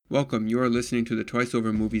Welcome, you are listening to the Twice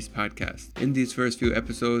Over Movies podcast. In these first few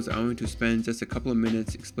episodes, I'm going to spend just a couple of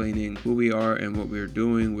minutes explaining who we are and what we're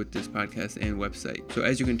doing with this podcast and website. So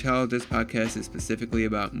as you can tell, this podcast is specifically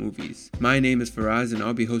about movies. My name is Faraz and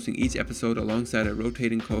I'll be hosting each episode alongside a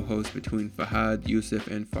rotating co-host between Fahad, Yusuf,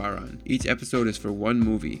 and Farhan. Each episode is for one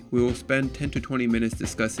movie. We will spend 10 to 20 minutes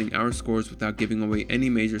discussing our scores without giving away any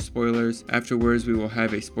major spoilers. Afterwards, we will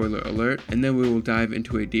have a spoiler alert, and then we will dive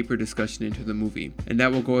into a deeper discussion into the movie. And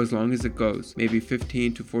that will go as long as it goes, maybe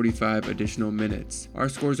 15 to 45 additional minutes. Our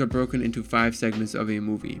scores are broken into 5 segments of a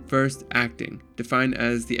movie. First, acting, defined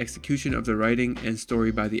as the execution of the writing and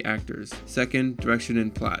story by the actors. Second, direction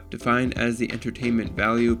and plot, defined as the entertainment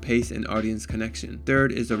value, pace, and audience connection.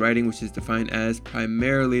 Third is the writing, which is defined as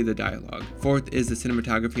primarily the dialogue. Fourth is the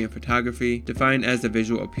cinematography and photography, defined as the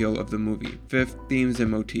visual appeal of the movie. Fifth, themes and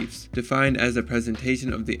motifs, defined as the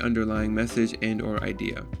presentation of the underlying message and/or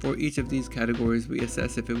idea. For each of these categories, we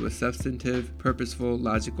assess if it was substantive, purposeful,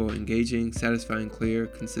 logical, engaging, satisfying, clear,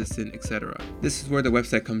 consistent, etc. This is where the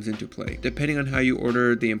website comes into play. Depending on how you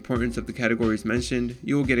order the importance of the categories mentioned,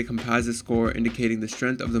 you will get a composite score indicating the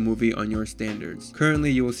strength of the movie on your standards. Currently,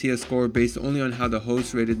 you will see a score based only on how the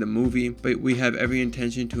host rated the movie, but we have every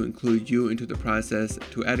intention to include you into the process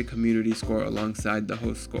to add a community score alongside the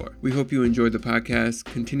host score. We hope you enjoyed the podcast,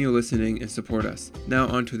 continue listening, and support us. Now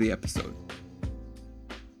on to the episode.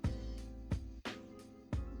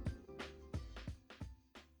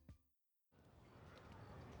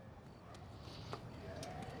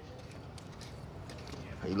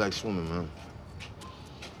 How you like swimming, man?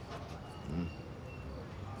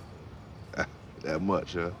 That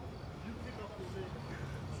much, huh?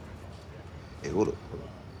 Hey, hold up.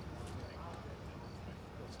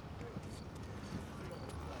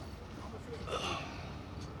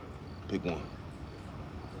 Pick one.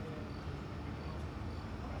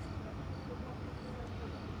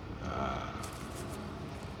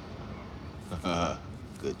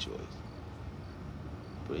 Good choice.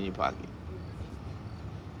 Put it in your pocket.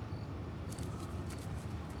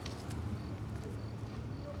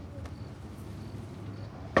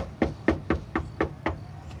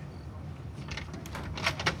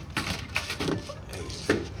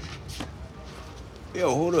 Hey. Yo,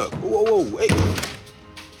 hold up. Whoa, hey.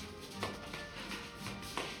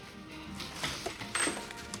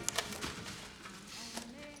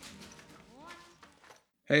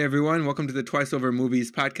 Hey everyone, welcome to the Twice Over Movies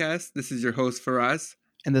podcast. This is your host Faraz.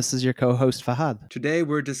 And this is your co-host, Fahad. Today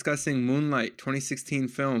we're discussing Moonlight, 2016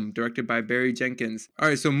 film directed by Barry Jenkins. All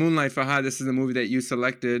right, so Moonlight, Fahad, this is the movie that you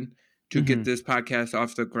selected to get this podcast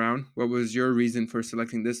off the ground. What was your reason for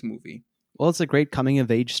selecting this movie? Well, it's a great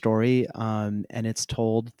coming-of-age story, and it's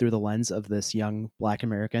told through the lens of this young Black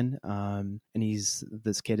American. And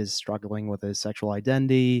this kid is struggling with his sexual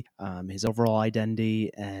identity, his overall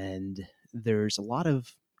identity, and there's a lot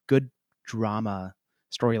of good drama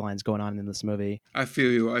storylines going on in this movie. I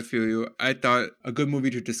feel you. I thought a good movie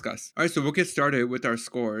to discuss. All right, so we'll get started with our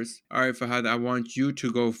scores. All right, Fahad, I want you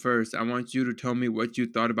to go first. I want you to tell me what you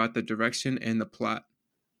thought about the direction and the plot.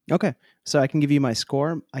 Okay, so I can give you my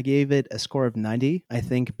score. I gave it a score of 90. I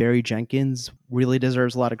think Barry Jenkins really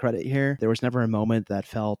deserves a lot of credit here. There was never a moment that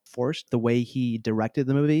felt forced. The way he directed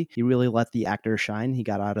the movie, he really let the actors shine. He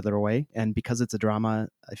got out of their way. And because it's a drama,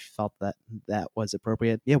 I felt that was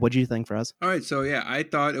appropriate. Yeah, what do you think, Faraz? All right, so yeah, I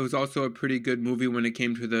thought it was also a pretty good movie when it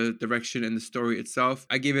came to the direction and the story itself.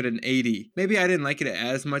 I gave it an 80. Maybe I didn't like it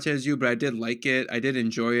as much as you, but I did like it. I did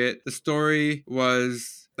enjoy it. The story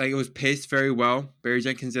was... it was paced very well. Barry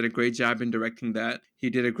Jenkins did a great job in directing that. He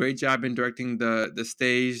did a great job in directing the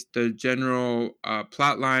stage, the general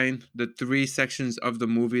plot line, the 3 sections of the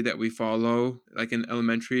movie that we follow, like in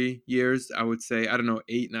elementary years, I would say,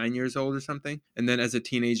 8, 9 years old or something. And then as a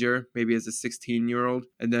teenager, maybe as a 16-year-old.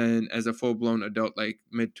 And then as a full-blown adult, like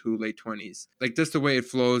mid to late 20s. Like just the way it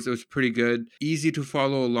flows, it was pretty good. Easy to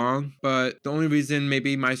follow along. But the only reason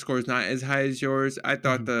maybe my score is not as high as yours, I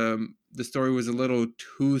thought the story was a little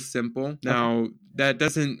too simple. Now, that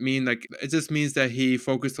doesn't mean it just means that he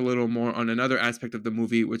focused a little more on another aspect of the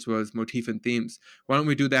movie, which was motif and themes. Why don't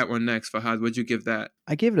we do that one next? Fahad, what'd you give that?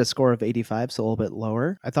 I gave it a score of 85, so a little bit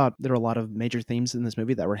lower. I thought there were a lot of major themes in this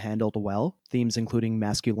movie that were handled well. Themes including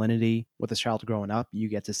masculinity with a child growing up. You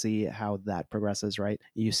get to see how that progresses, right?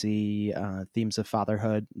 You see themes of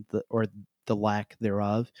fatherhood or the lack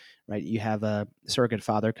thereof, right? You have a surrogate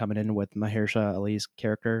father coming in with Mahershala Ali's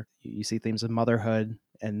character. You see themes of motherhood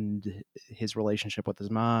and his relationship with his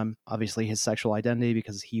mom. Obviously, his sexual identity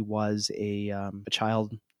because he was a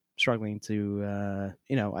child struggling to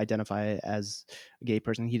identify as a gay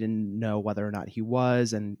person. He didn't know whether or not he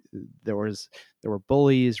was, and there were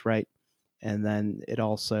bullies, right? And then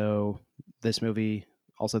this movie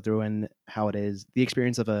also threw in how it is the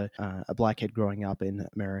experience of a black kid growing up in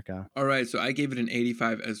America. All right, so I gave it an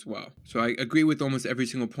 85 as well. So I agree with almost every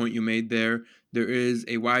single point you made there. There is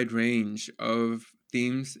a wide range of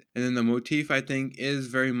themes, and then the motif, I think, is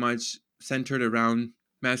very much centered around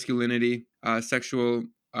masculinity, sexual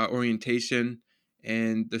orientation,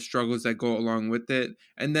 and the struggles that go along with it.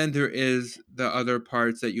 And then there is the other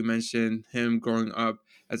parts that you mentioned, him growing up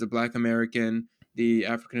as a Black American, the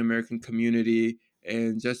African American community,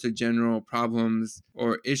 and just the general problems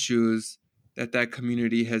or issues that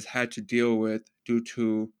community has had to deal with due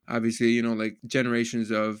to, obviously, like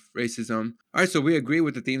generations of racism. All right, so we agree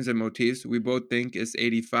with the themes and motifs. We both think it's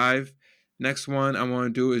 85. Next one I want to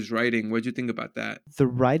do is writing. What'd you think about that? The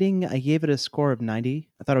writing, I gave it a score of 90.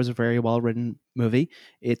 I thought it was a very well written movie.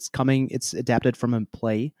 It's adapted from a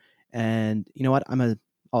play, and you know what?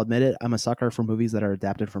 I'll admit it. I'm a sucker for movies that are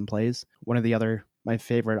adapted from plays. My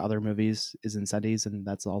favorite other movies is Incendies, and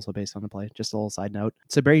that's also based on a play. Just a little side note.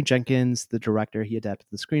 So Barry Jenkins, the director, he adapted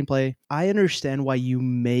the screenplay. I understand why you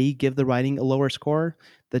may give the writing a lower score.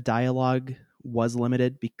 The dialogue was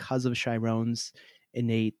limited because of Chiron's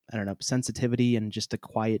innate, I don't know, sensitivity and just a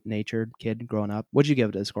quiet natured kid growing up. What'd you give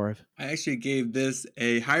it a score of? I actually gave this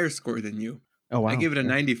a higher score than you. Oh, wow. I gave it a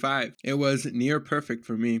 95. It was near perfect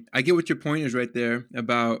for me. I get what your point is right there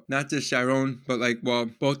about not just Chiron, but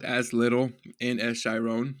both as little and as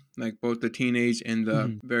Chiron, like both the teenage and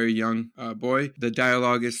the very young boy. The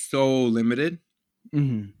dialogue is so limited.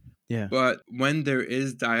 Yeah. But when there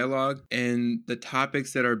is dialogue and the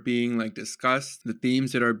topics that are being discussed, the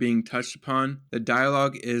themes that are being touched upon, the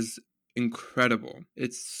dialogue is incredible.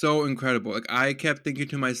 It's so incredible. I kept thinking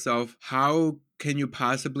to myself, how can you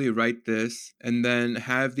possibly write this and then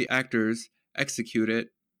have the actors execute it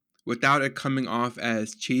without it coming off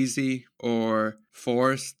as cheesy or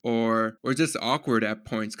forced or just awkward at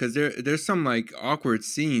points? Because there's some awkward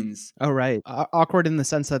scenes. Oh, right. Awkward in the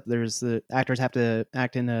sense that there's the actors have to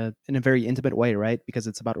act in a very intimate way, right? Because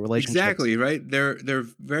it's about relationships. Exactly, right? They're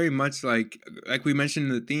very much like we mentioned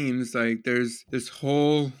in the themes, there's this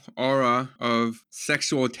whole aura of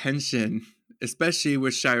sexual tension, especially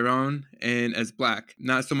with Chiron and as Black.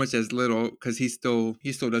 Not so much as Little, because he still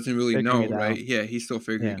doesn't really know, right? Yeah, he's still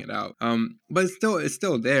figuring it out. But it's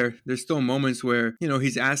still there. There's still moments where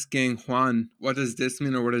he's asking Juan, what does this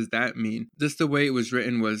mean or what does that mean? Just the way it was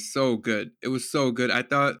written was so good. It was so good. I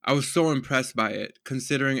thought I was so impressed by it.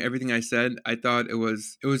 Considering everything I said, I thought it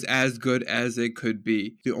was as good as it could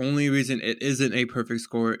be. The only reason it isn't a perfect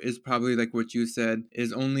score is probably like what you said,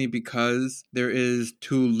 is only because there is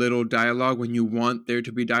too little dialogue when you want there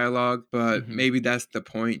to be dialogue, but maybe that's the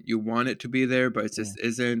point. You want it to be there, but it just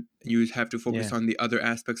isn't. You have to focus on the other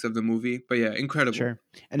aspects of the movie. But yeah, incredible. Sure.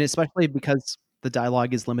 And especially because the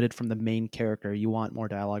dialogue is limited from the main character. You want more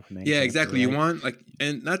dialogue from the main character. Yeah, exactly. Right? You want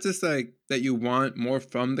and not just that you want more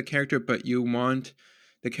from the character, but you want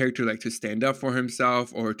the character to stand up for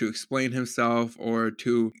himself or to explain himself or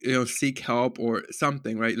to seek help or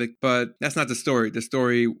something, right? But that's not the story. The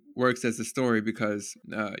story works as a story because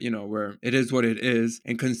where it is what it is.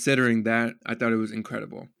 And considering that, I thought it was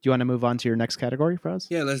incredible. Do you want to move on to your next category for us?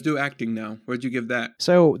 Yeah, let's do acting now. What'd you give that?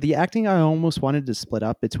 So the acting, I almost wanted to split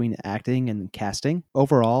up between acting and casting.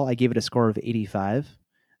 Overall, I gave it a score of 85.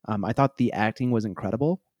 I thought the acting was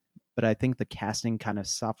incredible, but I think the casting kind of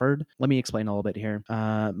suffered. Let me explain a little bit here.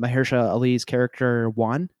 Mahershala Ali's character,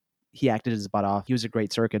 Juan, he acted his butt off. He was a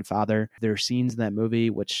great surrogate father. There are scenes in that movie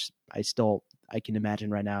which I can imagine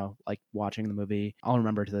right now, watching the movie. I'll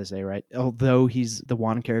remember to this day, right? Although he's the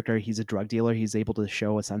Juan character, he's a drug dealer. He's able to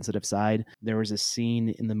show a sensitive side. There was a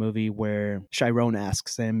scene in the movie where Chiron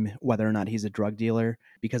asks him whether or not he's a drug dealer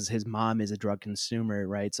because his mom is a drug consumer,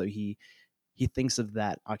 right? So he thinks of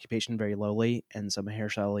that occupation very lowly, and so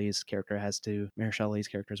Mahershala Ali's character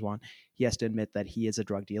is Juan. He has to admit that he is a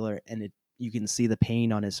drug dealer, and you can see the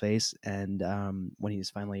pain on his face. And when he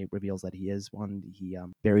finally reveals that he is one, he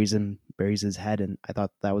buries his head, and I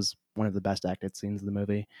thought that was one of the best acted scenes in the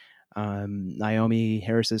movie. Naomi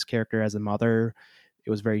Harris's character as a mother,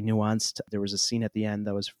 it was very nuanced. There was a scene at the end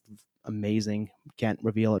that was amazing. Can't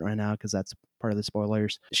reveal it right now because that's part of the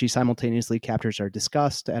spoilers. She simultaneously captures our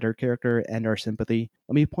disgust at her character and our sympathy.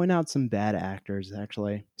 Let me point out some bad actors,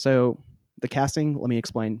 actually. So the casting, let me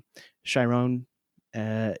explain. Chiron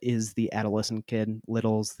is the adolescent kid.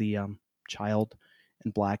 Little's the child,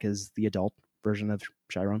 and Black is the adult version of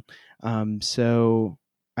Chiron. So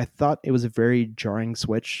I thought it was a very jarring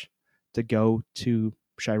switch to go to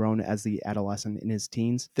Chiron as the adolescent in his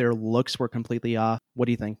teens. Their looks were completely off. What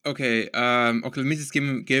do you think? Okay, let me just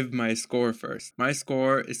give my score first. My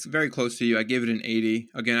score is very close to you. I gave it an 80.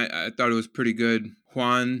 Again, I thought it was pretty good.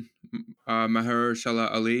 Juan Mahershala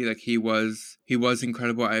Ali, like he was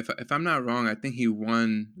incredible. If I'm not wrong, I think he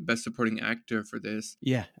won Best Supporting Actor for this.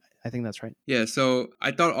 Yeah, I think that's right. Yeah, so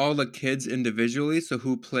I thought all the kids individually, so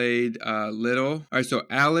who played Little. All right, so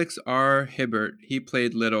Alex R. Hibbert, he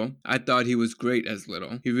played Little. I thought he was great as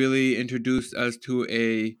Little. He really introduced us to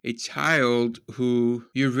a child who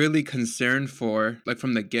you're really concerned for, like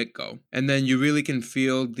from the get-go. And then you really can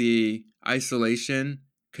feel the isolation,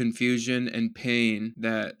 confusion, and pain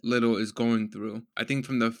that Little is going through. I think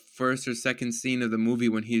from the first or second scene of the movie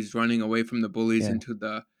when he's running away from the bullies into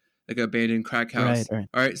the like abandoned crack house. Right.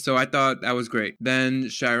 All right, so I thought that was great. Then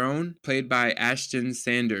Chiron, played by Ashton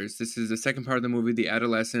Sanders. This is the second part of the movie, The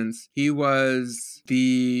Adolescents. He was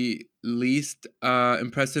the least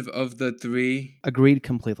impressive of the three. Agreed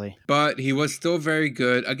completely. But he was still very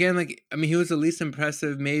good. Again, like, I mean, he was the least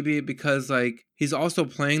impressive maybe because, like, he's also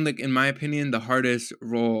playing, like, in my opinion, the hardest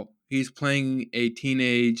role. He's playing a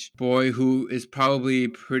teenage boy who is probably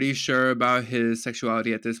pretty sure about his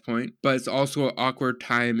sexuality at this point, but it's also an awkward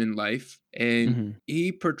time in life. And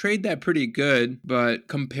he portrayed that pretty good, but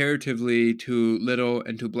comparatively to Little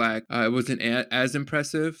and to Black, it wasn't as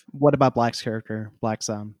impressive. What about Black's character, Black's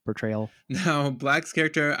portrayal? Now, Black's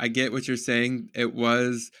character, I get what you're saying. It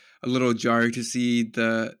was a little jarring to see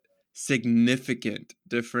the significant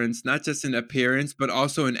difference, not just in appearance, but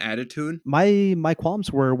also in attitude. My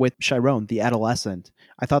qualms were with Chiron, the adolescent.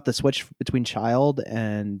 I thought the switch between child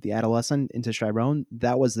and the adolescent into Chiron,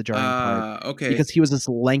 that was the jarring part. Okay. Because he was this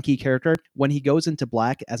lanky character. When he goes into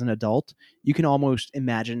Black as an adult, you can almost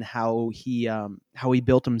imagine how he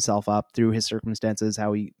built himself up through his circumstances,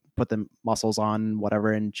 how he put the muscles on,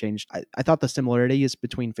 whatever, and changed. I thought the similarities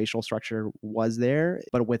between facial structure was there,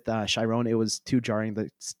 but with Chiron, it was too jarring. The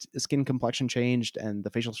skin complexion changed and the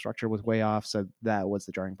facial structure was way off, so that was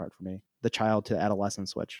the jarring part for me. The child to adolescent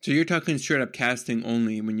switch. So you're talking straight up casting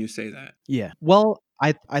only when you say that? Yeah. Well,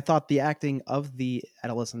 I thought the acting of the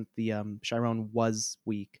adolescent, the Chiron, was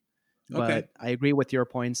weak. But Okay. I agree with your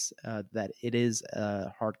points that it is a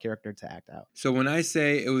hard character to act out. So when I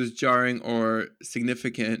say it was jarring or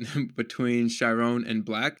significant between Chiron and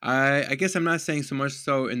Black, I guess I'm not saying so much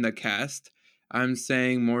so in the cast. I'm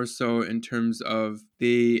saying more so in terms of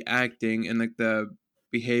the acting and like the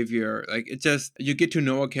behavior. Like it just, you get to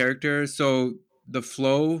know a character. So the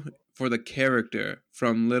flow for the character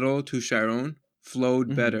from Little to Chiron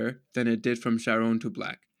flowed better than it did from Chiron to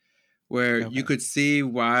Black, where you could see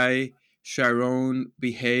why Chiron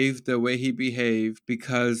behaved the way he behaved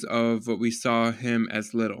because of what we saw him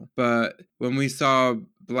as Little. But when we saw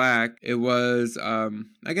Black, it was,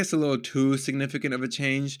 I guess, a little too significant of a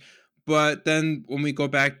change. But then when we go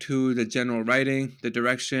back to the general writing, the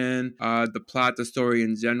direction, the plot, the story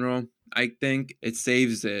in general, I think it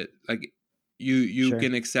saves it. Like you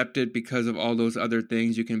can accept it because of all those other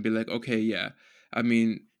things. You can be like, okay, yeah. I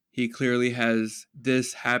mean, he clearly has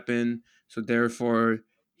this happen, so therefore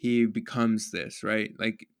he becomes this, right?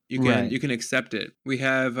 Like you can accept it. We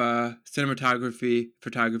have cinematography,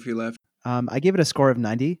 photography left. I gave it a score of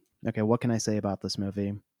 90. Okay, what can I say about this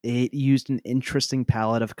movie? It used an interesting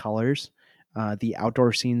palette of colors. The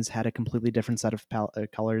outdoor scenes had a completely different set of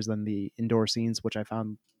colors than the indoor scenes, which I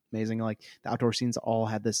found amazing. Like the outdoor scenes all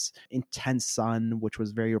had this intense sun, which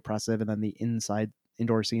was very oppressive, and then the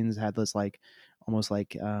indoor scenes had this like almost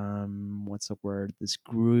like what's the word, this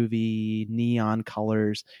groovy neon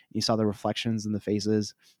colors. You saw the reflections in the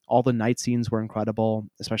faces. All the night scenes were incredible,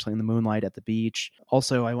 especially in the moonlight at the beach.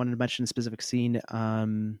 Also, I wanted to mention a specific scene.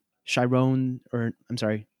 Chiron, or I'm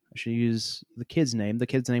sorry, I should use the kid's name. The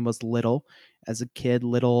kid's name was Little. As a kid,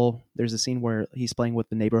 Little, there's a scene where he's playing with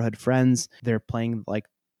the neighborhood friends. They're playing like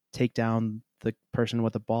take down the person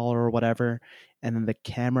with the ball or whatever, and then the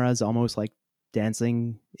camera is almost like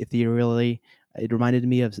dancing ethereally. It reminded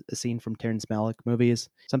me of a scene from Terrence Malick movies.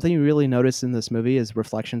 Something you really notice in this movie is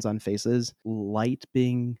reflections on faces, light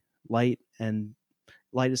being light, and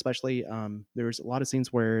light especially. There's a lot of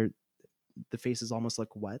scenes where the faces almost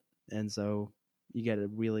look wet, and so you get a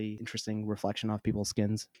really interesting reflection off people's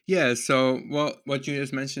skins. Yeah, so what you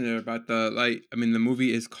just mentioned there about the light, I mean, the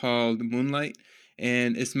movie is called Moonlight,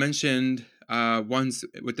 and it's mentioned once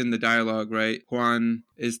within the dialogue, right? Juan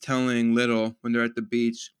is telling Little when they're at the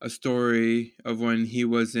beach a story of when he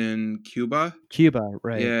was in Cuba. Cuba,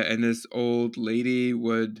 right. Yeah, and this old lady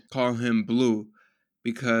would call him Blue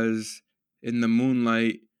because in the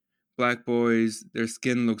moonlight, Black boys, their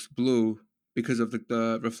skin looks blue because of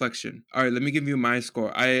the reflection. All right, let me give you my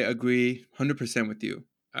score. I agree 100% with you.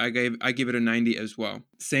 I give it a 90 as well.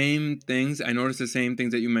 Same things. I noticed the same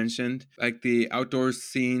things that you mentioned. Like the outdoor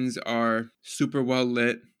scenes are super well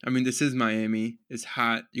lit. I mean, this is Miami. It's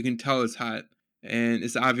hot. You can tell it's hot. And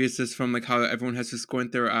it's obvious just from like how everyone has to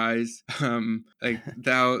squint their eyes. Like that,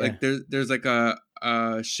 Yeah. like there's like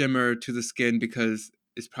a shimmer to the skin because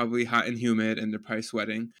it's probably hot and humid and they're probably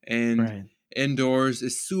sweating. And Right. indoors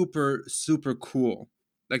is super, super cool.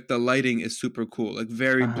 Like the lighting is super cool, like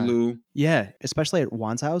very Uh-huh. blue. Yeah, especially at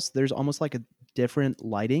Juan's house, there's almost like a different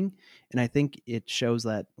lighting, and I think it shows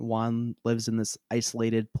that Juan lives in this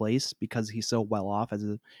isolated place because he's so well off as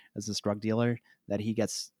this drug dealer that he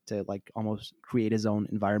gets to like almost create his own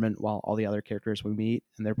environment while all the other characters we meet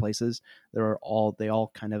in their places, they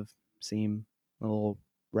all kind of seem a little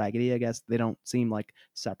raggedy, I guess. They don't seem like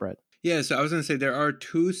separate. Yeah, so I was gonna say there are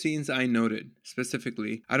two scenes I noted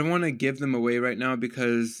specifically. I don't want to give them away right now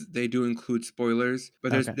because they do include spoilers.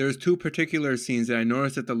 But Okay. there's two particular scenes that I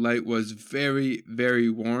noticed that the light was very, very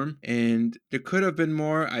warm, and there could have been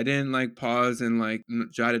more. I didn't like pause and like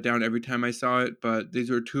jot it down every time I saw it, but these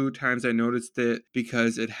were two times I noticed it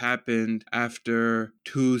because it happened after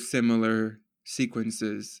two similar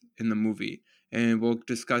sequences in the movie. And we'll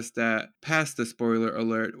discuss that past the spoiler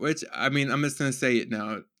alert, which, I mean, I'm just going to say it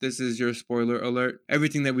now. This is your spoiler alert.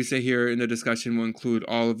 Everything that we say here in the discussion will include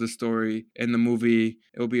all of the story in the movie.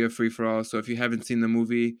 It will be a free-for-all. So if you haven't seen the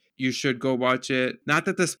movie, you should go watch it. It's not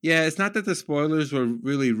that the spoilers will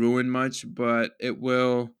really ruin much, but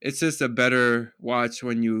it's just a better watch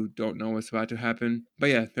when you don't know what's about to happen. But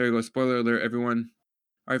yeah, there you go. Spoiler alert, everyone.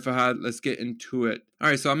 All right, Fahad, let's get into it. All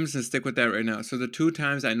right, so I'm just going to stick with that right now. So the two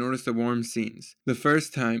times I noticed the warm scenes. The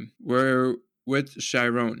first time we're with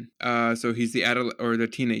Chiron. So he's the adult or the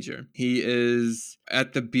teenager. He is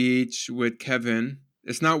at the beach with Kevin.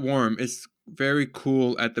 It's not warm. It's very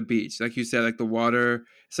cool at the beach. Like you said, like the water,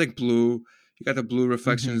 it's like blue. You got the blue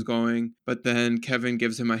reflections going, but then Kevin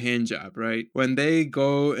gives him a hand job, right? When they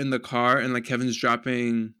go in the car and like Kevin's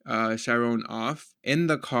dropping Chiron off, in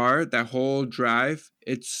the car, that whole drive,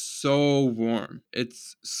 it's so warm.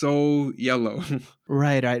 It's so yellow.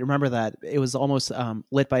 Right, I remember that. It was almost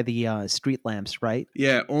lit by the street lamps, right?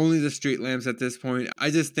 Yeah, only the street lamps at this point.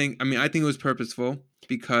 I think it was purposeful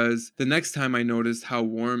because the next time I noticed how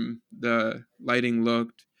warm the lighting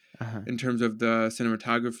looked Uh-huh. in terms of the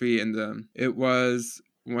cinematography it was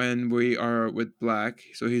when we are with Black.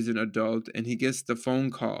 So he's an adult and he gets the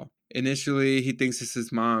phone call. Initially, he thinks it's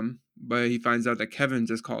his mom, but he finds out that Kevin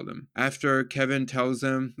just called him. After Kevin tells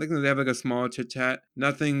him, like they have like a small chit chat.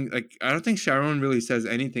 Nothing like I don't think Sharon really says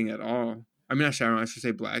anything at all. I mean, not Sharon. I should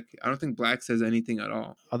say Black. I don't think Black says anything at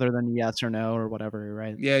all. Other than yes or no or whatever,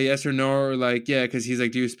 right? Yeah, yes or no, or like yeah, because he's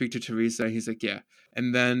like, "Do you speak to Teresa?" He's like, "Yeah."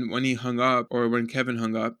 And then when he hung up, or when Kevin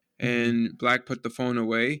hung up, and Black put the phone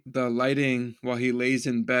away, the lighting while he lays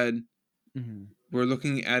in bed, we're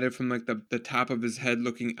looking at it from like the top of his head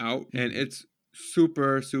looking out, and it's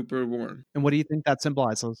super, super warm. And what do you think that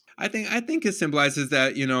symbolizes? I think it symbolizes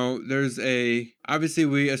that, there's obviously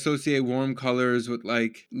we associate warm colors with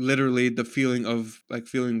like literally the feeling of like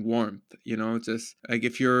feeling warmth, just like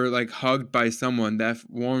if you're like hugged by someone, that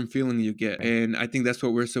warm feeling you get. And I think that's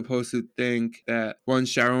what we're supposed to think, that once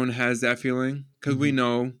Sharon has that feeling, because we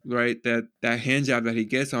know, right, that hand job that he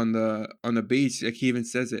gets on the beach, like he even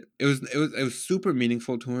says it. It was super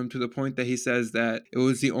meaningful to him, to the point that he says that it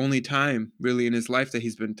was the only time really in his life that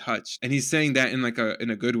he's been touched, and he's saying that in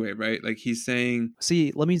a good way, right? Like he's saying.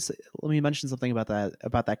 See, let me mention something about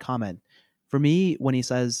that comment. For me, when he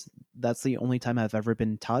says that's the only time I've ever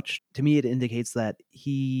been touched, to me it indicates that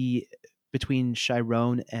between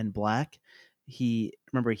Chiron and Black, he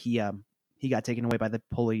got taken away by the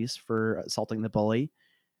police for assaulting the bully.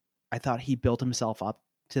 I thought he built himself up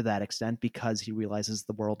to that extent because he realizes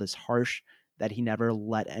the world is harsh, that he never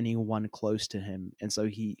let anyone close to him. And so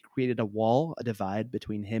he created a wall, a divide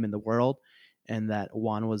between him and the world. And that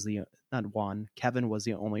Kevin was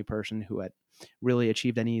the only person who had really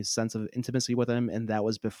achieved any sense of intimacy with him. And that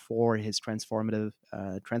was before his transformative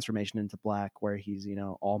transformation into Black, where he's,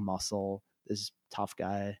 all muscle, this tough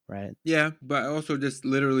guy, right? Yeah, but also just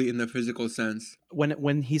literally in the physical sense.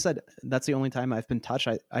 When he said that's the only time I've been touched,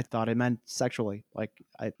 I thought it meant sexually,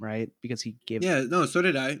 right, because he gave. Yeah, no, so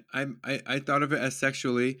did I. I thought of it as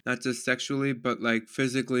sexually, not just sexually, but like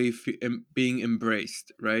physically being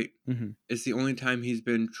embraced, right? It's the only time he's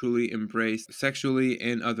been truly embraced, sexually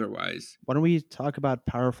and otherwise. Why don't we talk about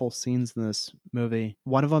powerful scenes in this movie?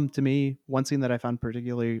 One of them, to me, one scene that I found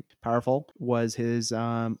particularly powerful was his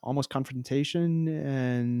almost confrontation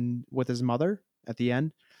and with his mother at the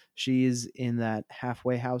end. She's in that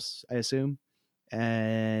halfway house, I assume,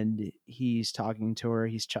 and he's talking to her,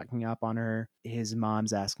 he's checking up on her. His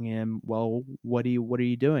mom's asking him, well, what are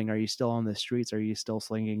you doing? Are you still on the streets? Are you still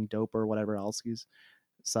slinging dope or whatever else he's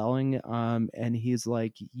selling? And he's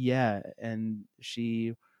like, yeah. And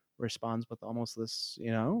she responds with almost this,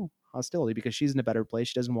 hostility, because she's in a better place.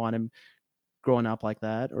 She doesn't want him growing up like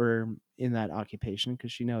that or in that occupation,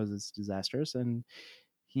 because she knows it's disastrous. And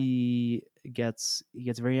he gets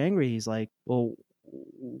very angry. He's like, well,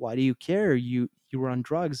 why do you care? You were on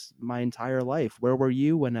drugs my entire life. Where were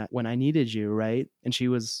you when I needed you, right?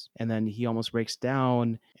 And then he almost breaks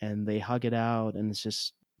down, and they hug it out, and it's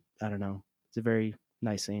just, I don't know. It's a very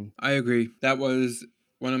nice scene. I agree. That was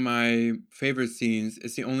one of my favorite scenes.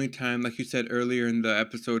 It's the only time, like you said earlier in the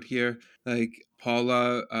episode here, like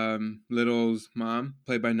Paula Little's mom,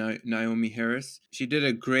 played by Naomi Harris, she did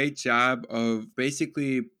a great job of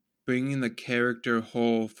basically bringing the character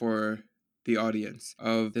whole for the audience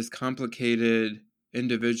of this complicated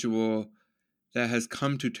individual that has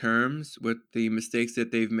come to terms with the mistakes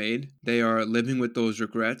that they've made. They are living with those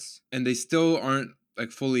regrets, and they still aren't like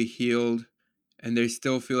fully healed, and they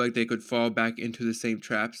still feel like they could fall back into the same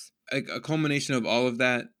traps. Like a culmination of all of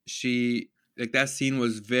that, that scene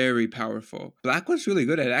was very powerful. Black was really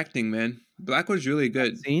good at acting, man. Black was really That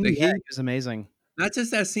good. scene, Like yeah, he it was amazing. not just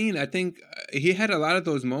that scene. I think he had a lot of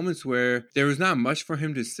those moments where there was not much for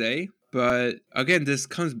him to say. But again, this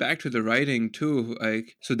comes back to the writing too.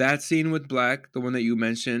 Like, so that scene with Black, the one that you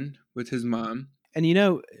mentioned with his mom. And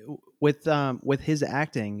with his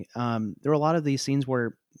acting, there were a lot of these scenes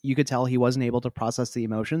where you could tell he wasn't able to process the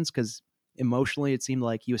emotions, because emotionally it seemed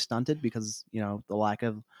like he was stunted because the lack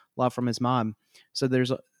of love from his mom. So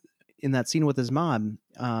in that scene with his mom,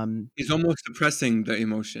 He's almost suppressing the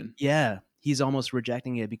emotion. yeah, he's almost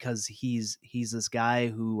rejecting it, because he's this guy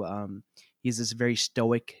who he's this very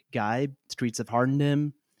stoic guy. Streets have hardened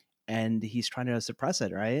him, and he's trying to suppress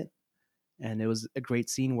it, right? And it was a great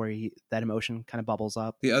scene where that emotion kind of bubbles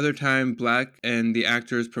up. The other time, Black and the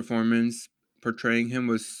actor's performance portraying him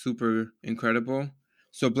was super incredible.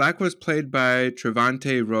 So Black was played by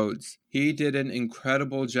Trevante Rhodes. He did an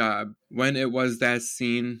incredible job when it was that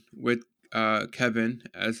scene with Kevin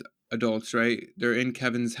as adults, right? They're in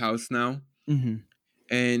Kevin's house now. Mm-hmm.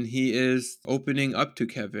 And he is opening up to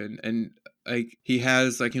Kevin, and like he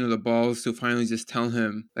has the balls to finally just tell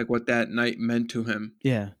him like what that night meant to him.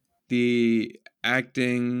 Yeah. The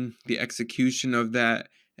acting, the execution of that,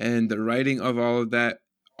 and the writing of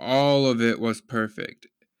all of it was perfect.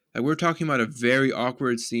 Like, we're talking about a very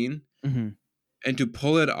awkward scene, Mm-hmm. and to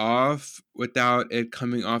pull it off without it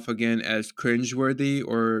coming off again as cringeworthy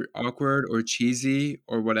or awkward or cheesy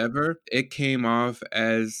or whatever, it came off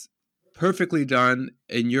as perfectly done,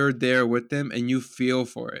 and you're there with them and you feel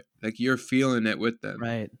for it. Like, you're feeling it with them.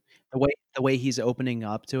 Right. The way he's opening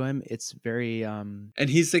up to him, it's very And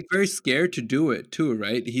he's like very scared to do it too,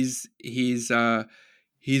 right? He's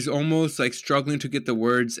almost like struggling to get the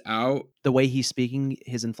words out. the way he's speaking,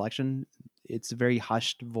 his inflection, it's a very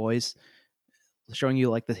hushed voice, showing you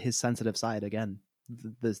like his sensitive side again.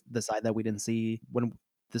 The side that we didn't see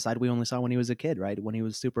the side we only saw when he was a kid, right? When he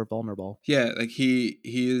was super vulnerable. Yeah, like he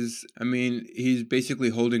is, I mean, he's basically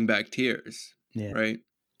holding back tears, Yeah. right?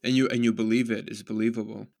 And you believe it. It's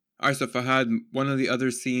believable. All right, so Fahad, one of the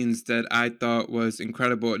other scenes that I thought was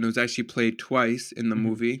incredible, and it was actually played twice in the Mhm.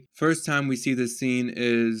 movie. First time we see this scene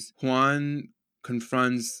is Juan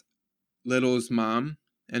confronts Little's mom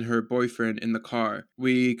and her boyfriend in the car.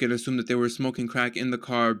 We can assume that they were smoking crack in the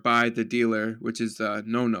car by the dealer, which is no.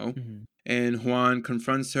 Mhm. And Juan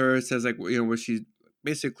confronts her, says like, what she's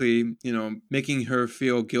basically, making her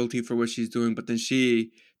feel guilty for what she's doing, but then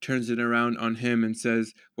she turns it around on him and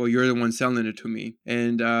says, well, you're the one selling it to me.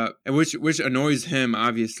 And which annoys him,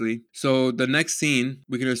 obviously. So the next scene,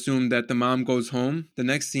 we can assume that the mom goes home. The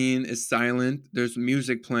next scene is silent. There's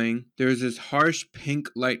music playing. There's this harsh pink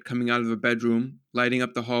light coming out of a bedroom, lighting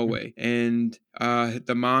up the hallway. And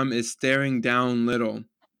the mom is staring down Little.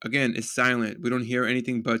 Again, it's silent. We don't hear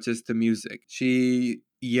anything but just the music. She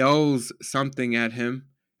yells something at him,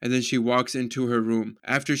 and then she walks into her room.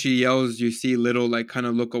 After she yells, you see Little like kind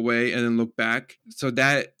of look away and then look back. So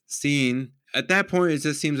that scene, at that point, it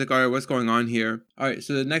just seems like, all right, what's going on here? All right,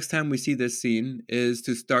 so the next time we see this scene is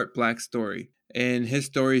to start Black's story. And his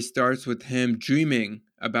story starts with him dreaming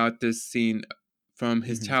about this scene from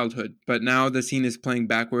his childhood. But now the scene is playing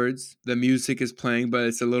backwards. The music is playing, but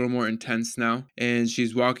it's a little more intense now. And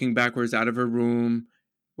she's walking backwards out of her room,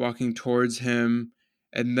 walking towards him.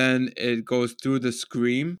 And then it goes through the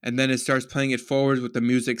scream, and then it starts playing it forwards with the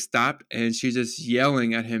music stopped, and she's just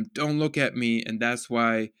yelling at him, don't look at me. And that's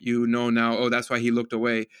why now, that's why he looked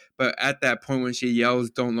away. But at that point when she yells,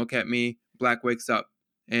 don't look at me, Black wakes up.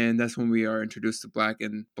 And that's when we are introduced to Black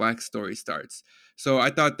and Black's story starts. So I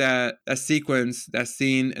thought that sequence, that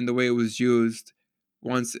scene, and the way it was used,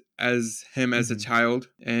 once as him as a child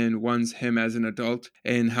and once him as an adult,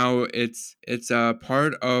 and how it's a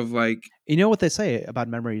part of like, You know what they say about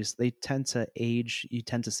memories? They tend to age. You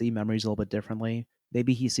tend to see memories a little bit differently.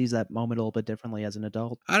 Maybe he sees that moment a little bit differently as an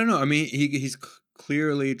adult. I don't know. I mean, he's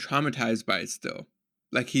clearly traumatized by it still.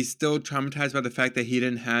 Like, he's still traumatized by the fact that he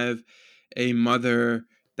didn't have a mother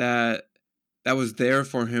that was there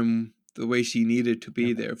for him the way she needed to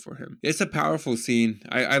be there for him. It's a powerful scene.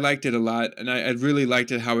 I liked it a lot, and I really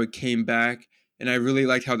liked it how it came back. And I really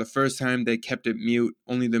liked how the first time they kept it mute,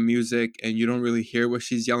 only the music, and you don't really hear what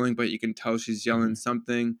she's yelling, but you can tell she's yelling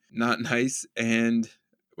something not nice. And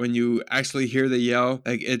when you actually hear the yell,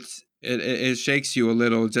 like it shakes you a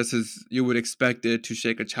little, just as you would expect it to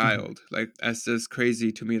shake a child. Like, that's just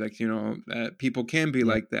crazy to me. Like, that people can be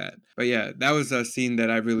like that. But yeah, that was a scene that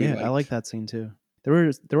I really liked. I like that scene too. There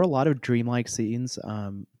were a lot of dreamlike scenes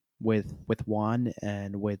with Juan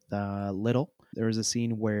and with Little. There was a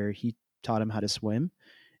scene where he taught him how to swim.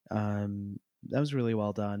 That was really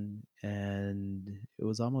well done, and it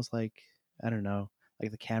was almost like, I don't know,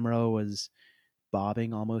 like the camera was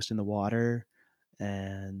bobbing almost in the water,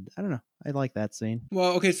 and I don't know, I like that scene.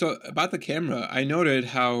 Well, okay, so about the camera, I noted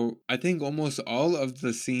how I think almost all of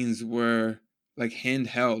the scenes were like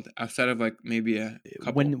handheld, outside of like maybe a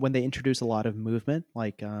couple. When they introduce a lot of movement,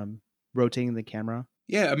 like rotating the camera.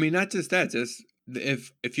 Yeah, I mean, not just that, just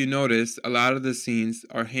if you notice, a lot of the scenes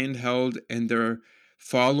are handheld and they're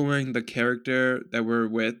following the character that we're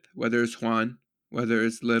with, whether it's Juan, whether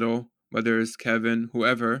it's Little, whether it's Kevin,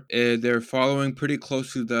 whoever. They're following pretty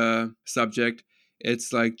close to the subject.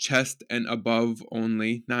 It's like chest and above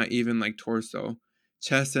only, not even like torso.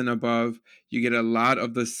 Chest and above, you get a lot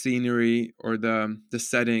of the scenery or the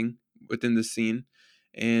setting within the scene,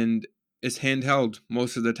 and it's handheld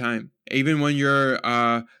most of the time. Even when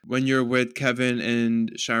you're with Kevin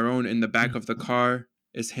and Sharon in the back of the car,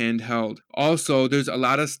 it's handheld. Also, there's a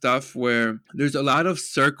lot of stuff where there's a lot of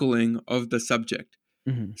circling of the subject.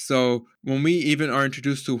 So when we even are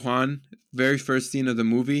introduced to Juan, very first scene of the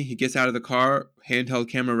movie, he gets out of the car, handheld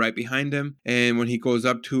camera right behind him, and when he goes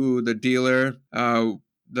up to the dealer,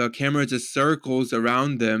 the camera just circles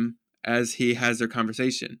around them as he has their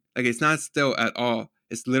conversation. Like, it's not still at all.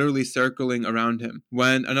 It's literally circling around him.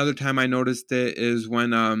 When another time I noticed it is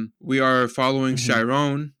when we are following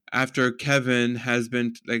Chiron after Kevin has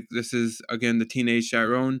been, like, this is again the teenage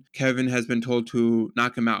Chiron. Kevin has been told to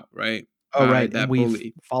knock him out, right? Oh, By right, and that we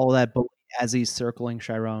bully. follow that bully as he's circling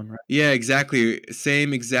Chiron, right? Yeah, exactly.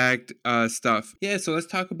 Same exact stuff. Yeah, so let's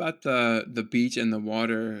talk about the beach and the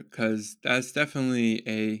water, because that's definitely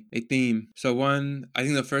a theme. So I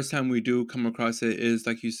think the first time we do come across it is,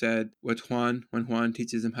 like you said, with Juan, when Juan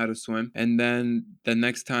teaches him how to swim. And then the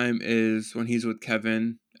next time is when he's with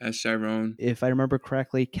Kevin as Chiron. If I remember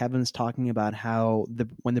correctly, Kevin's talking about how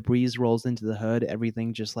when the breeze rolls into the hood,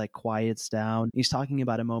 everything just like quiets down. He's talking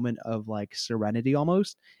about a moment of like serenity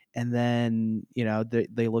almost. And then,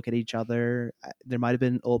 they look at each other. There might have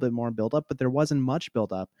been a little bit more buildup, but there wasn't much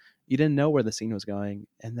buildup. You didn't know where the scene was going.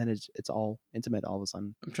 And then it's all intimate all of a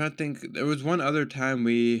sudden. I'm trying to think. There was one other time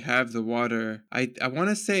we have the water. I want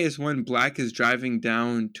to say is when Black is driving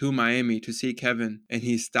down to Miami to see Kevin, and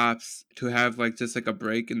he stops to have like just like a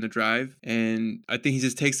break in the drive. And I think he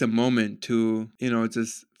just takes a moment to,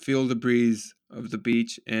 just feel the breeze of the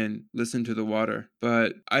beach and listen to the water.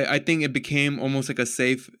 But I think it became almost like a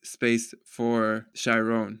safe space for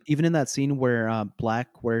Chiron. Even in that scene where Black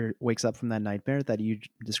wakes up from that nightmare that you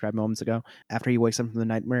described moments ago, after he wakes up from the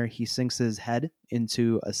nightmare, he sinks his head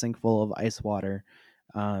into a sink full of ice water.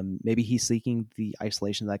 Maybe he's seeking the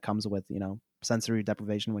isolation that comes with, sensory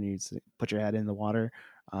deprivation when you put your head in the water.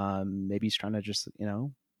 Maybe he's trying to just,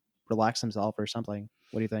 relax himself or something.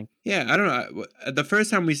 What do you think? Yeah, I don't know. The first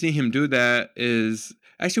time we see him do that is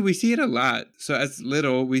actually, we see it a lot. So as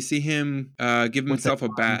Little, we see him give himself a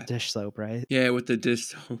bath. Dish soap, right? Yeah, with the dish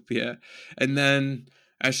soap. Yeah, and then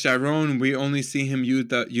as Chiron, we only see him use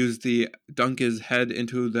the dunk his head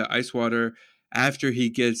into the ice water after he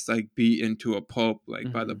gets like beat into a pulp, like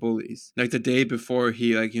by the bullies. Like the day before,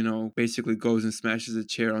 he basically goes and smashes a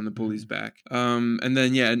chair on the bully's back. And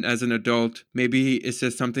then and as an adult, maybe it's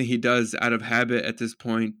just something he does out of habit at this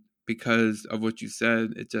point because of what you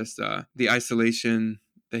said. It just the isolation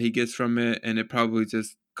that he gets from it, and it probably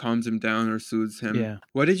just calms him down or soothes him. Yeah.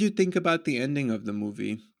 What did you think about the ending of the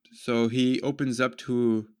movie? So he opens up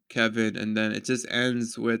to Kevin, and then it just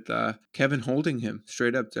ends with Kevin holding him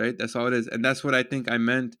straight up, right? That's all it is. And that's what I think I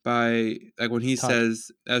meant by, like, when he Touch.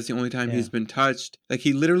 says that's the only time Yeah. he's been touched. Like,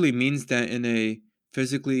 he literally means that in a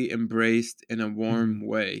physically embraced in a warm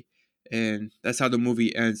way. And that's how the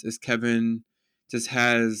movie ends, is Kevin just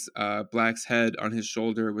has Black's head on his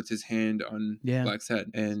shoulder with his hand on Yeah. Black's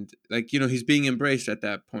head. And, like, you know, he's being embraced at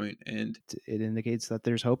that point. And It indicates that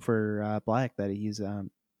there's hope for Black, that he's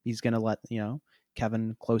going to let,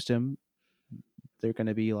 Kevin close to him. They're going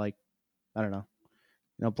to be like, I don't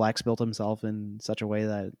know. Black's built himself in such a way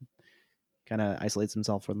that kind of isolates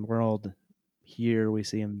himself from the world. Here we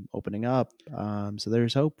see him opening up, so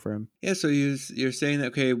there's hope for him. Yeah, so you're saying that,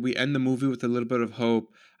 okay, we end the movie with a little bit of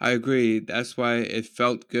hope. I agree. That's why it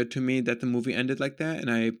felt good to me that the movie ended like that,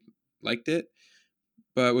 and I liked it.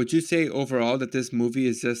 But would you say overall that this movie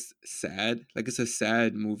is just sad? Like, it's a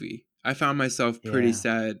sad movie. I found myself pretty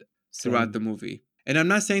sad throughout the movie. And I'm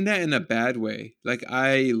not saying that in a bad way. Like,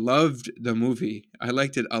 I loved the movie. I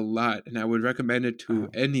liked it a lot, and I would recommend it to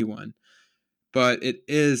anyone. But it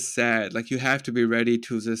is sad. Like, you have to be ready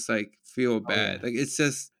to just, like, feel bad. Like, it's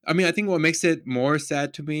just, I mean, I think what makes it more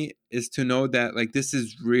sad to me is to know that, like, this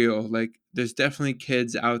is real. Like, there's definitely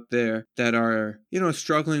kids out there that are, you know,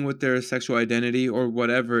 struggling with their sexual identity or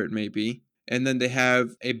whatever it may be. And then they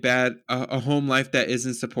have a home life that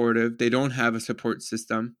isn't supportive. They don't have a support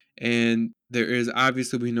system. And there is,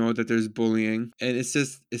 obviously, we know that there's bullying. And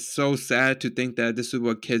it's so sad to think that this is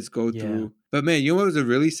what kids go through. But man, you know what was a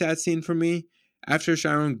really sad scene for me? After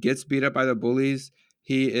Chiron gets beat up by the bullies,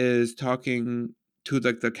 he is talking to,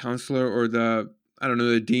 like, the counselor or the, I don't know,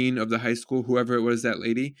 the dean of the high school, whoever it was, that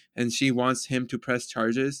lady, and she wants him to press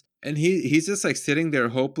charges. And he's just, like, sitting there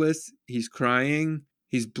hopeless. He's crying.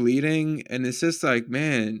 He's bleeding. And it's just like,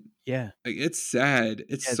 man, like, it's sad.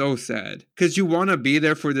 It's so sad. Because you want to be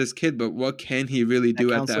there for this kid, but what can he really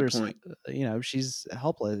do at that point? She's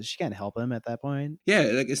helpless. She can't help him at that point. Yeah,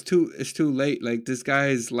 like, it's too late. Like, this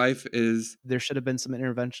guy's life is... There should have been some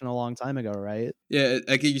intervention a long time ago, right? Yeah,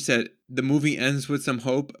 like you said, the movie ends with some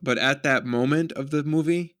hope, but at that moment of the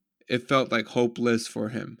movie, it felt like hopeless for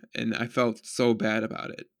him, and I felt so bad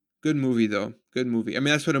about it. Good movie, though. Good movie. I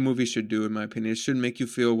mean, that's what a movie should do, in my opinion. It shouldn't make you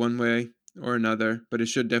feel one way or another, but it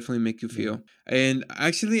should definitely make you feel. And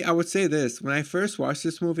actually, I would say this. When I first watched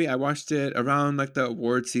this movie, I watched it around, like, the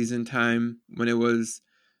award season time, when it was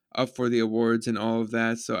up for the awards and all of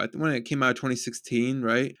that. So when it came out 2016,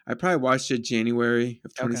 right? I probably watched it January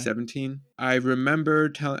of 2017. I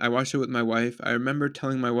remember I watched it with my wife. I remember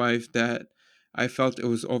telling my wife that I felt it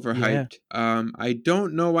was overhyped. I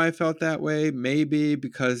don't know why I felt that way. Maybe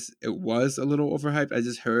because it was a little overhyped. I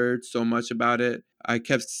just heard so much about it. I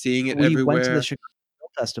kept seeing it everywhere. We went to the Chicago Film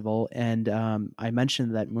Festival, and I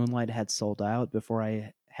mentioned that Moonlight had sold out before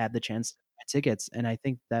I had the chance to buy tickets, and I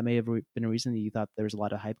think that may have been a reason that you thought there was a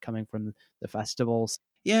lot of hype coming from the festivals.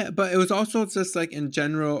 Yeah, but it was also just, like, in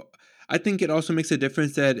general, I think it also makes a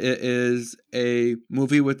difference that it is a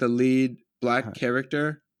movie with a lead Black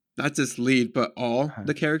character. Not just lead, but all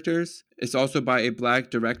the characters. It's also by a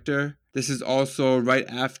Black director. This is also right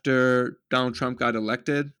after Donald Trump got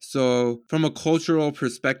elected. So from a cultural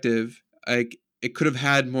perspective, like, it could have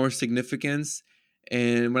had more significance.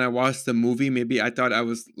 And when I watched the movie, maybe I thought I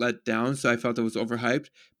was let down, so I felt it was overhyped.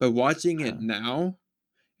 But watching it now,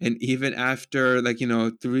 and even after, like,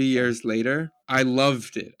 3 years later, I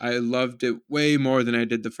loved it. I loved it way more than I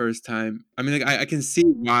did the first time. I mean, like, I can see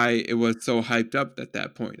why it was so hyped up at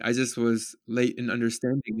that point. I just was late in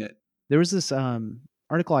understanding it. There was this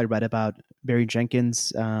article I read about Barry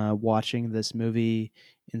Jenkins watching this movie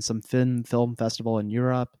in some film festival in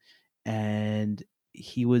Europe, and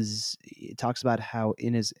he talks about how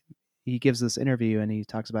he gives this interview, and he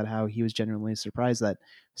talks about how he was genuinely surprised that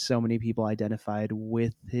so many people identified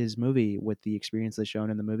with his movie, with the experience that's shown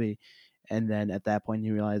in the movie. And then at that point,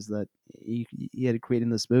 he realized that he had created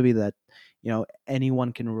this movie that,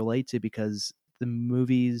 anyone can relate to, because the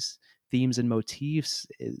movie's themes and motifs,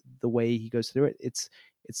 the way he goes through it, it's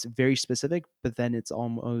very specific, but then it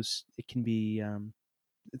can be,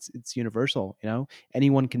 it's universal,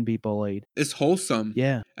 anyone can be bullied. It's wholesome.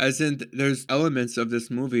 Yeah. As in, there's elements of this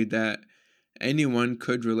movie that anyone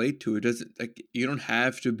could relate to. It doesn't, like, you don't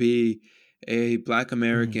have to be a Black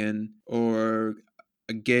American or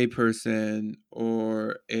a gay person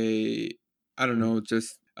or I don't know,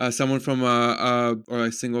 just someone from or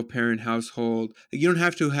a single parent household. Like, you don't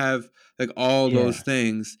have to have, like, all those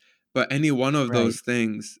things, but any one of those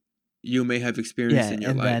things you may have experienced in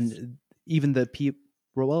your life. And then even the people,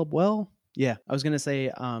 I was gonna say,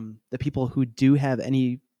 the people who do have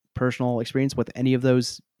any personal experience with any of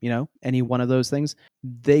those any one of those things,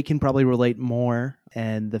 they can probably relate more.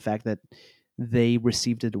 And the fact that they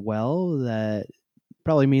received it well, that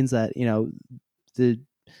probably means that,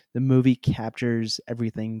 the movie captures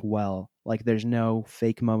everything well. Like there's no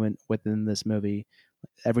fake moment within this movie.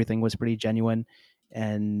 Everything was pretty genuine,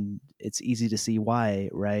 and it's easy to see why,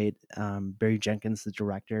 right? Barry Jenkins, the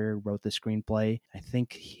director, wrote the screenplay. I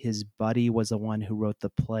think his buddy was the one who wrote the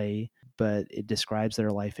play, but it describes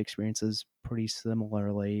their life experiences pretty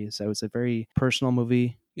similarly. So it's a very personal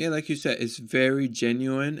movie. Yeah, like you said, it's very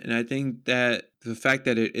genuine. And I think that the fact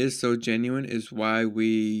that it is so genuine is why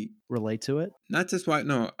we Relate to it. not just why,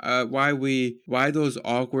 no, why those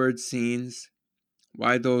awkward scenes,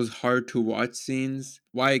 why those hard to watch scenes,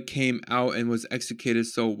 why it came out and was executed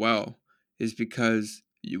so well is because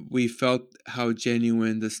we felt how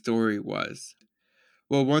genuine the story was.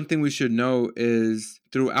 Well, one thing we should know is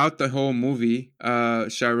throughout the whole movie,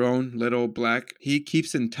 Chiron, Little Black, he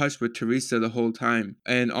keeps in touch with Teresa the whole time.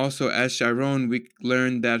 And also, as Chiron, we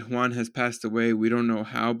learned that Juan has passed away. We don't know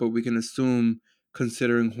how, but we can assume,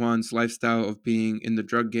 considering Juan's lifestyle of being in the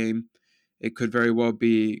drug game, it could very well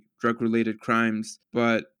be drug-related crimes.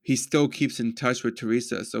 But he still keeps in touch with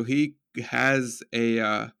Teresa, so he has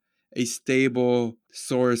a stable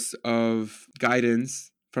source of guidance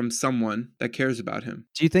from someone that cares about him.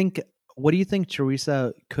 What do you think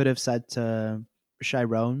Teresa could have said to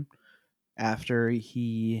Chiron after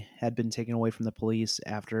he had been taken away from the police?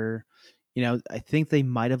 After, I think they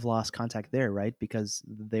might have lost contact there, right? Because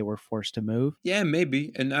they were forced to move. Yeah,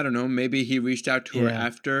 maybe. And I don't know, maybe he reached out to her Yeah.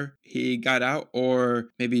 after he got out,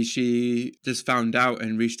 or maybe she just found out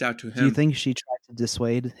and reached out to him. Do you think she tried to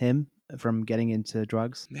dissuade him from getting into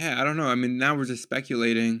drugs? Yeah, I don't know. I mean, now we're just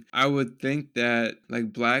speculating. I would think that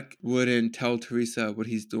like Black wouldn't tell Teresa what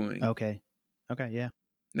he's doing. Okay, yeah.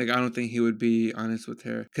 Like, I don't think he would be honest with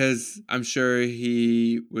her because I'm sure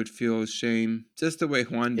he would feel shame just the way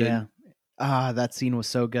Juan did. Yeah. That scene was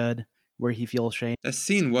so good where he feels shame. That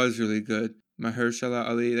scene was really good. Mahershala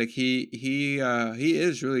Ali, like he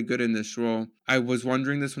is really good in this role. I was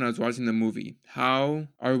wondering this when I was watching the movie. How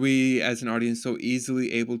are we as an audience so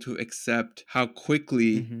easily able to accept how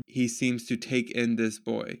quickly he seems to take in this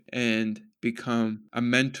boy and become a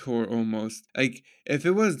mentor almost? Like, if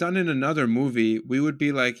it was done in another movie, we would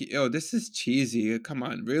be like, yo, this is cheesy. Come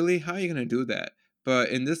on, really? How are you gonna do that? But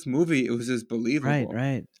in this movie, it was just believable.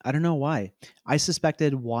 Right. I don't know why. I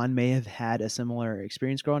suspected Juan may have had a similar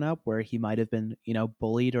experience growing up where he might have been,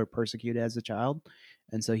 bullied or persecuted as a child.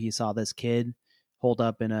 And so he saw this kid holed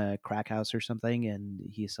up in a crack house or something, and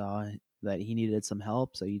he saw that he needed some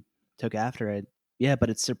help. So he took after it. Yeah,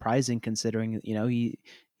 but it's surprising considering, he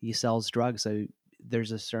sells drugs. So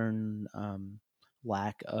there's a certain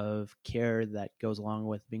lack of care that goes along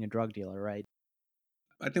with being a drug dealer, right?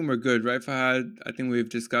 I think we're good, right, Fahad? I think we've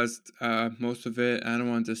discussed most of it. I don't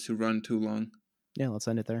want this to run too long. Yeah, let's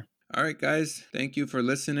end it there. All right, guys. Thank you for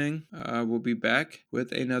listening. We'll be back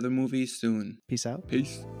with another movie soon. Peace out.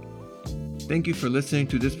 Peace. Thank you for listening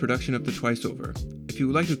to this production of The Twice Over. If you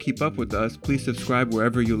would like to keep up with us, please subscribe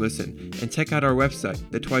wherever you listen and check out our website,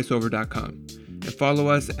 thetwiceover.com. And follow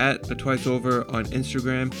us at The Twice Over on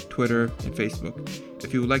Instagram, Twitter, and Facebook.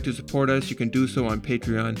 If you would like to support us, you can do so on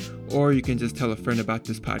Patreon, or you can just tell a friend about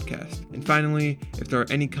this podcast. And finally, if there are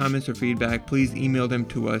any comments or feedback, please email them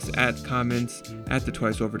to us at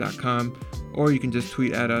comments@thetwiceover.com, or you can just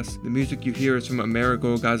tweet at us. The music you hear is from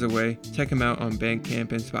Amerigo Gazaway. Check him out on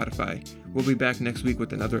Bandcamp and Spotify. We'll be back next week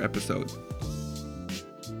with another episode.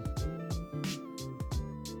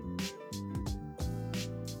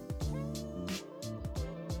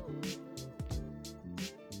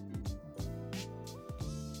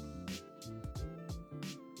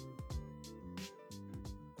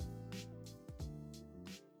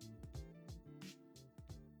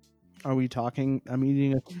 Are we talking? I'm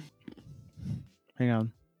eating a. Hang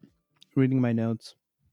on. Reading my notes.